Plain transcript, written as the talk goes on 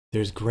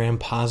There's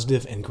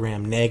gram-positive and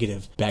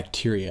gram-negative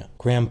bacteria.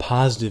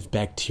 Gram-positive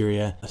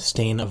bacteria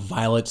stain a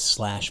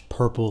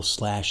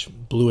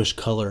violet/purple/bluish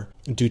color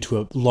due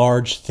to a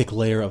large, thick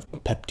layer of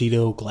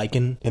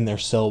peptidoglycan in their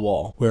cell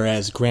wall,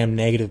 whereas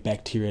gram-negative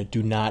bacteria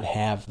do not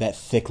have that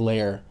thick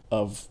layer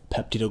of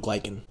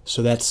peptidoglycan.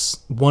 So that's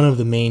one of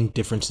the main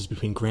differences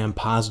between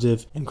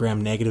gram-positive and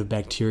gram-negative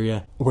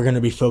bacteria. We're going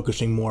to be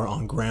focusing more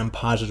on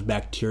gram-positive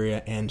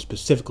bacteria and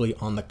specifically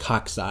on the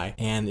cocci,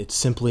 and it's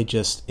simply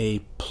just a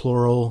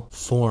plural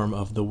form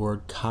of the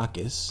word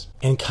coccus.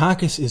 And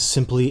coccus is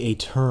simply a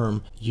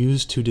term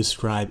used to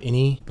describe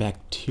any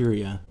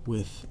bacteria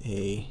with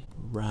a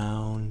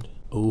round,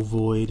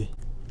 ovoid,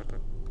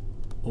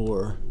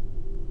 or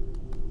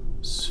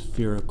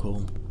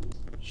spherical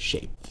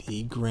shape.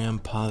 The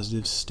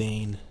gram-positive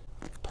stain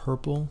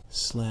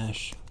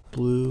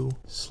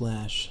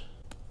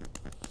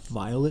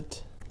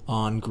purple/blue/violet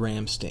on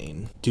gram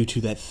stain due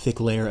to that thick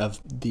layer of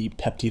the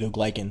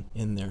peptidoglycan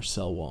in their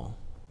cell wall.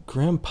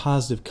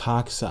 Gram-positive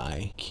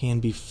cocci can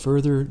be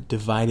further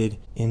divided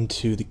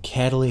into the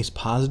catalase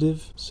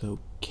positive, so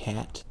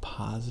cat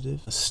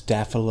positive,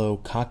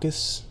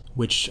 Staphylococcus,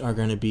 which are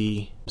going to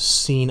be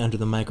seen under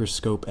the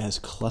microscope as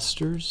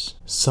clusters.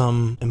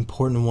 Some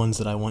important ones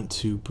that I want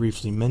to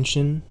briefly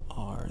mention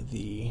are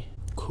the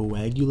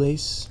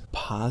coagulase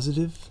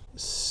positive,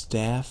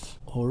 Staph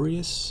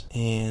Aureus,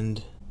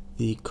 and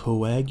the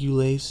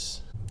coagulase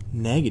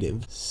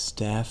negative,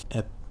 Staph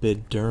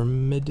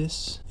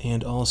Epidermidis,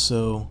 and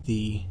also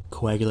the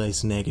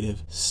coagulase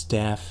negative,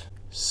 Staph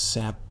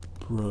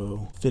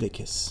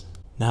saprophyticus.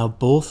 Now,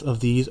 both of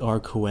these are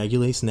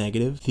coagulase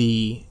negative.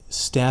 The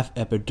Staph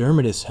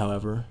epidermidis,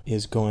 however,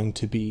 is going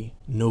to be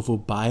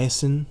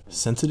novobiocin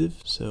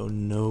sensitive, so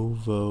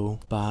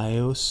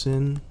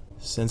novobiocin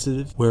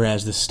sensitive,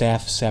 whereas the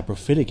Staph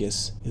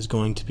saprophyticus is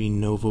going to be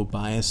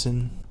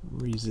novobiocin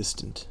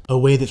resistant. A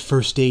way that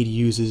first aid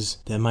uses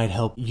that might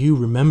help you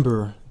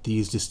remember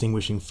these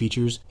distinguishing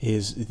features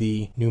is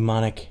the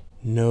mnemonic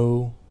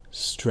no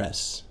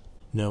stress.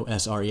 No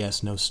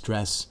SRES, no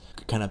stress.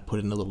 Kind of put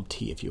in a little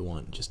T if you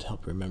want, just to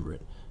help remember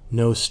it.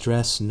 No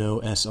stress,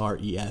 no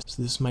SRES.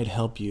 So this might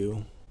help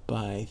you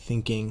by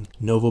thinking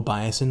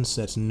novobiocin,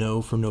 so that's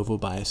no for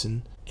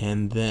novobiocin,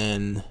 and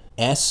then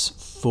S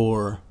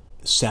for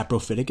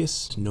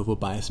saprophyticus,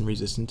 novobiocin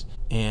resistant,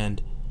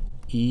 and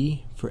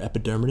E for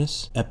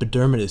epidermidis.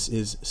 Epidermidis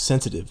is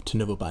sensitive to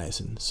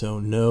novobiocin, so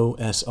no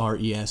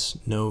SRES,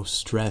 no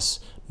stress,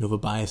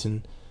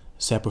 novobiocin.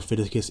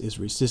 Saprophyticus is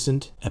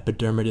resistant,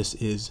 epidermidis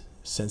is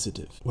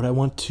sensitive. What I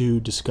want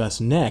to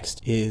discuss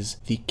next is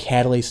the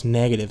catalase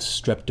negative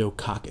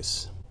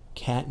Streptococcus.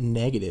 Cat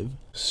negative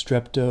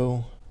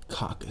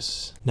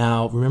Streptococcus.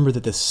 Now remember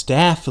that the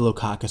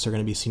Staphylococcus are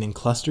going to be seen in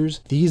clusters.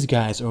 These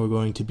guys are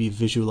going to be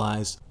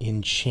visualized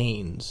in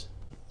chains,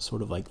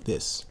 sort of like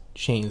this,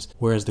 chains,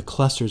 whereas the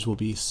clusters will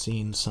be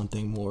seen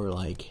something more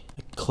like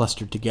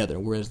clustered together,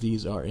 whereas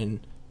these are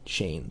in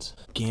chains.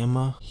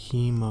 Gamma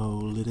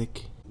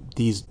hemolytic.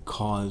 These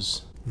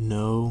cause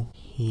no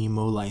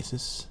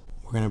hemolysis.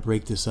 We're going to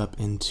break this up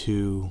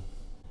into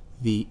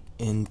the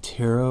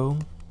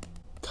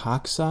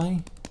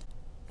enterococci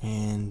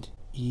and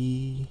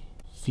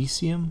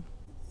ephesium.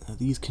 Now,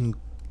 these can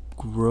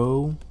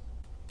grow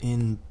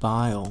in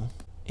bile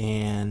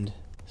and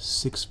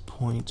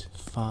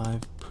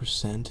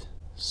 6.5%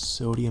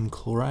 sodium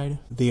chloride.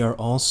 They are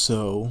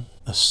also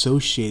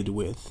associated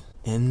with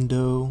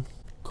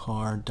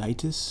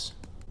endocarditis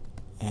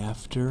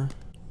after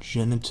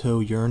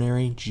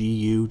genitourinary,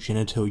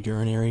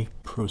 genitourinary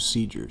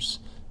procedures.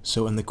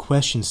 So in the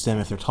question stem,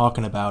 if they're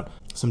talking about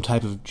some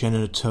type of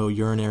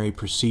genitourinary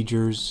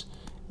procedures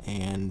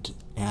and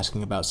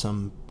asking about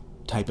some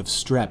type of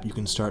strep, you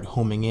can start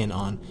homing in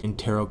on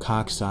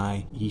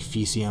enterococci,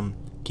 ephesium,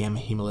 gamma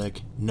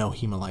hemolytic, no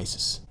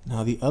hemolysis.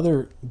 Now the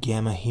other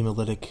gamma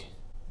hemolytic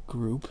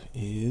group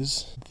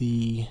is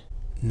the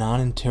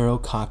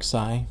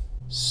non-enterococci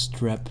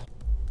strep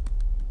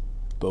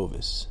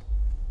bovis.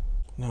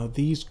 Now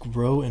these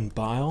grow in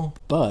bile,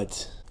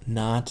 but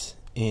not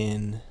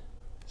in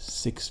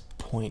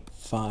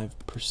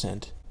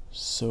 6.5%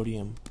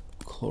 sodium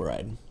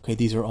chloride. Okay,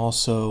 these are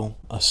also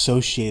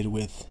associated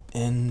with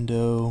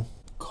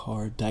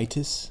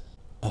endocarditis,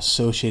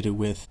 associated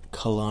with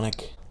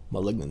colonic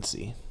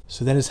malignancy.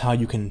 So that is how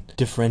you can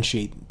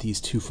differentiate these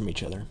two from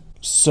each other.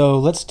 So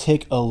let's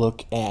take a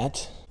look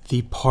at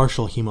the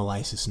partial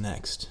hemolysis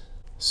next.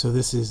 So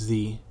this is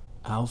the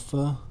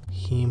alpha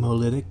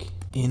hemolytic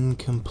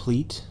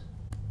incomplete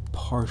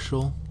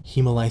partial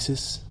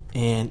hemolysis,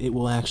 and it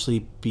will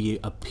actually be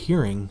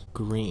appearing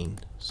green,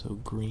 so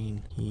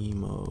green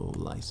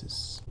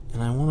hemolysis.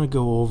 And I want to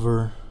go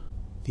over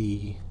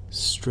the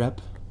strep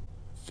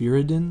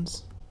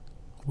viridans,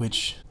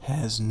 which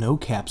has no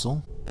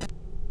capsule.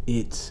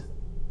 It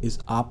is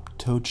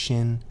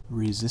optochin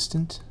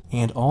resistant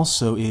and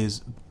also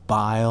is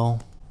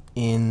bile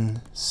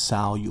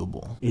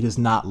insoluble. It is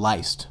not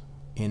lysed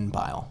in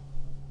bile.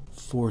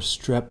 For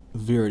strep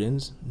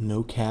viridans,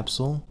 no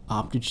capsule,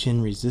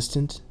 optochin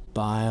resistant,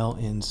 bile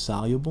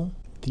insoluble.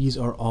 These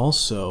are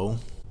also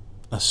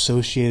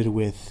associated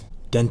with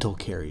dental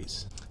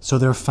caries. So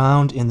they're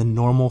found in the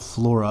normal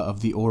flora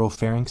of the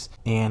oropharynx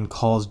and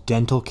calls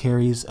dental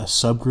caries a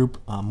subgroup,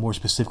 more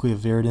specifically of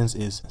Viridans,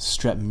 is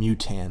Strep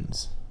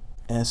mutans.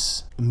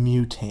 S.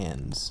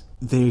 mutans.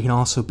 They can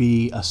also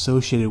be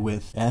associated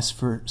with S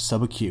for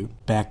subacute,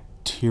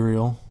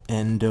 bacterial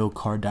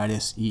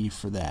endocarditis, E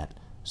for that.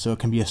 So it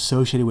can be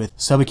associated with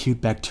subacute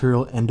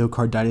bacterial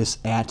endocarditis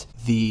at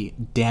the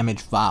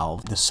damaged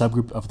valve. The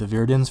subgroup of the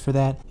Viridans for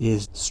that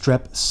is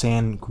Strep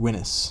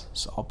sanguinis.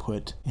 So I'll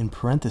put in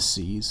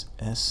parentheses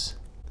S.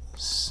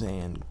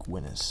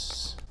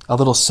 sanguinis. A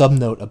little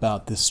subnote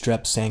about this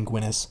Strep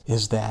sanguinis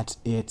is that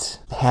it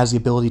has the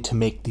ability to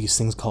make these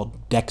things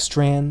called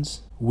dextrans,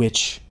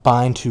 which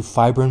bind to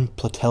fibrin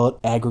platelet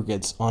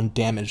aggregates on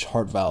damaged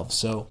heart valves.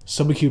 So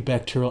subacute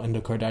bacterial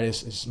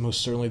endocarditis is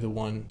most certainly the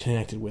one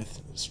connected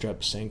with Strep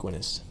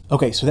sanguinis.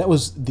 Okay, so that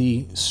was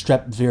the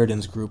Strep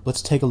Viridans group.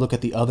 Let's take a look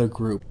at the other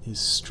group. Is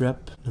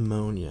Strep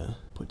pneumonia.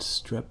 Put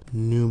Strep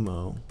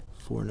Pneumo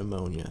for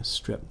pneumonia.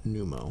 Strep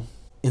Pneumo.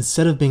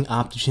 Instead of being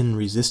optogen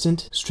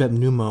resistant, Strep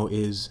Pneumo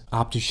is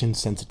optogen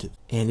sensitive,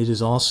 and it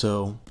is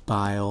also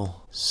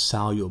bile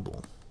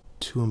soluble.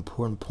 Two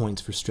important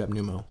points for Strep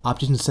Pneumo.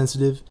 Optogen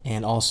sensitive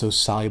and also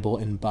soluble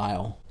in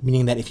bile,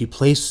 meaning that if you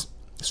place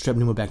Strep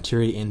Pneumo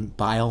bacteria in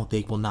bile,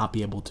 they will not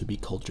be able to be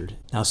cultured.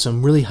 Now,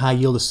 some really high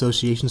yield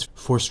associations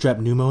for Strep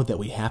Pneumo that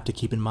we have to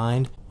keep in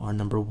mind are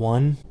number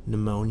 1,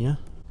 pneumonia,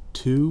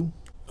 2,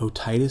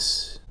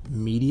 otitis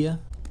media,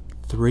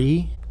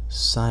 3,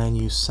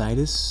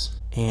 sinusitis,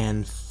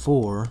 and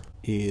 4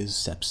 is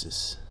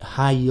sepsis.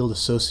 High yield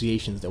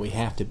associations that we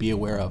have to be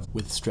aware of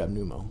with Strep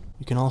Pneumo.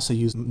 You can also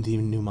use the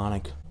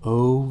mnemonic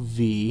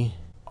OVRPS,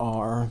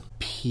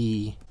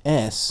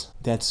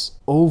 that's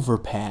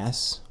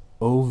overpass,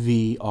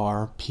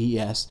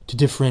 OVRPS, to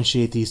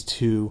differentiate these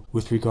two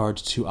with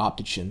regards to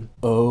optogen.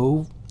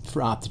 O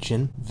for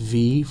optogen,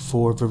 V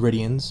for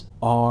Viridans,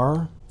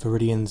 R,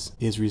 Viridans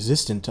is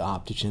resistant to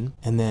optogen,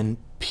 and then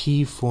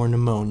P for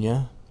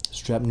pneumonia,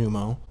 Strep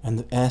Pneumo, and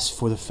the S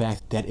for the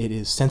fact that it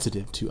is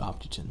sensitive to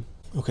optogen.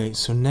 Okay,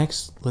 so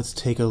next let's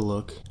take a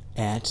look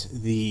at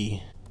the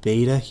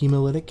beta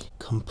hemolytic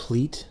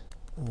complete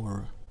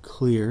or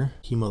clear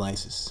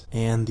hemolysis.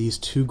 And these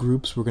two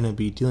groups we're going to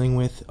be dealing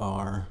with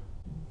are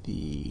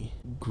the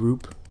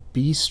group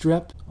B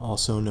strep,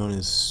 also known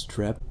as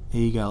strep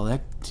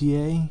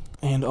agalactiae,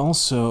 and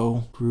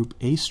also group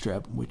A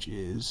strep, which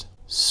is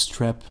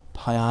strep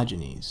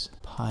Pyogenes.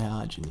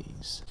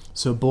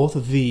 So both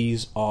of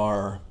these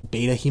are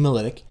beta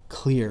hemolytic,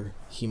 clear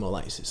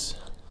hemolysis.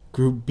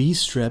 Group B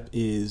strep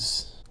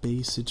is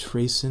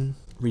bacitracin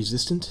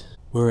resistant,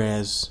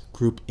 whereas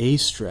group A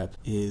strep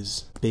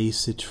is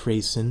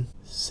bacitracin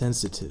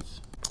sensitive.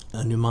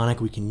 A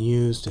mnemonic we can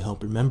use to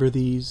help remember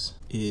these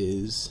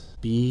is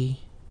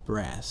B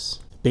brass.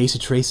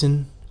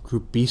 Bacitracin,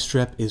 group B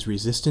strep is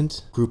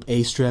resistant. Group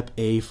A strep,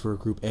 A for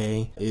group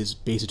A, is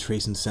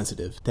bacitracin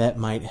sensitive. That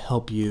might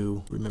help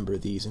you remember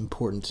these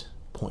important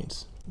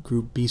points.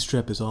 Group B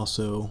strep is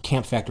also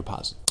camp factor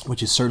positive,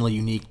 which is certainly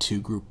unique to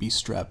group B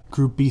strep.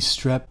 Group B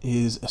strep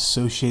is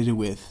associated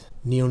with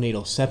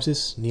neonatal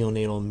sepsis,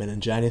 neonatal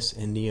meningitis,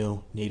 and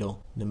neonatal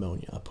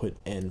pneumonia. I'll put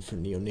N for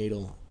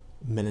neonatal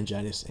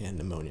meningitis and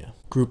pneumonia.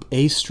 Group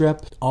A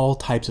strep, all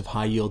types of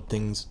high yield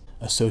things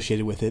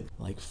associated with it,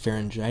 like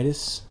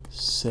pharyngitis,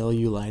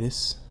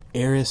 cellulitis,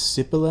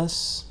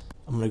 erysipelas.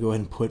 I'm going to go ahead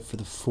and put for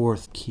the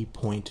fourth key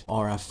point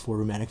RF for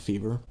rheumatic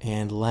fever.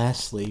 And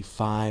lastly,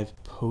 5,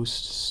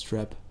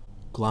 post-strep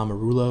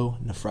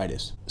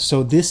glomerulonephritis.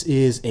 So this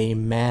is a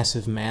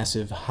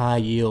massive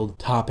high-yield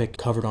topic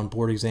covered on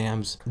board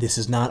exams. This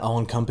is not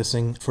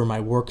all-encompassing. For my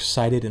works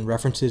cited and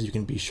references, you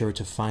can be sure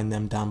to find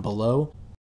them down below.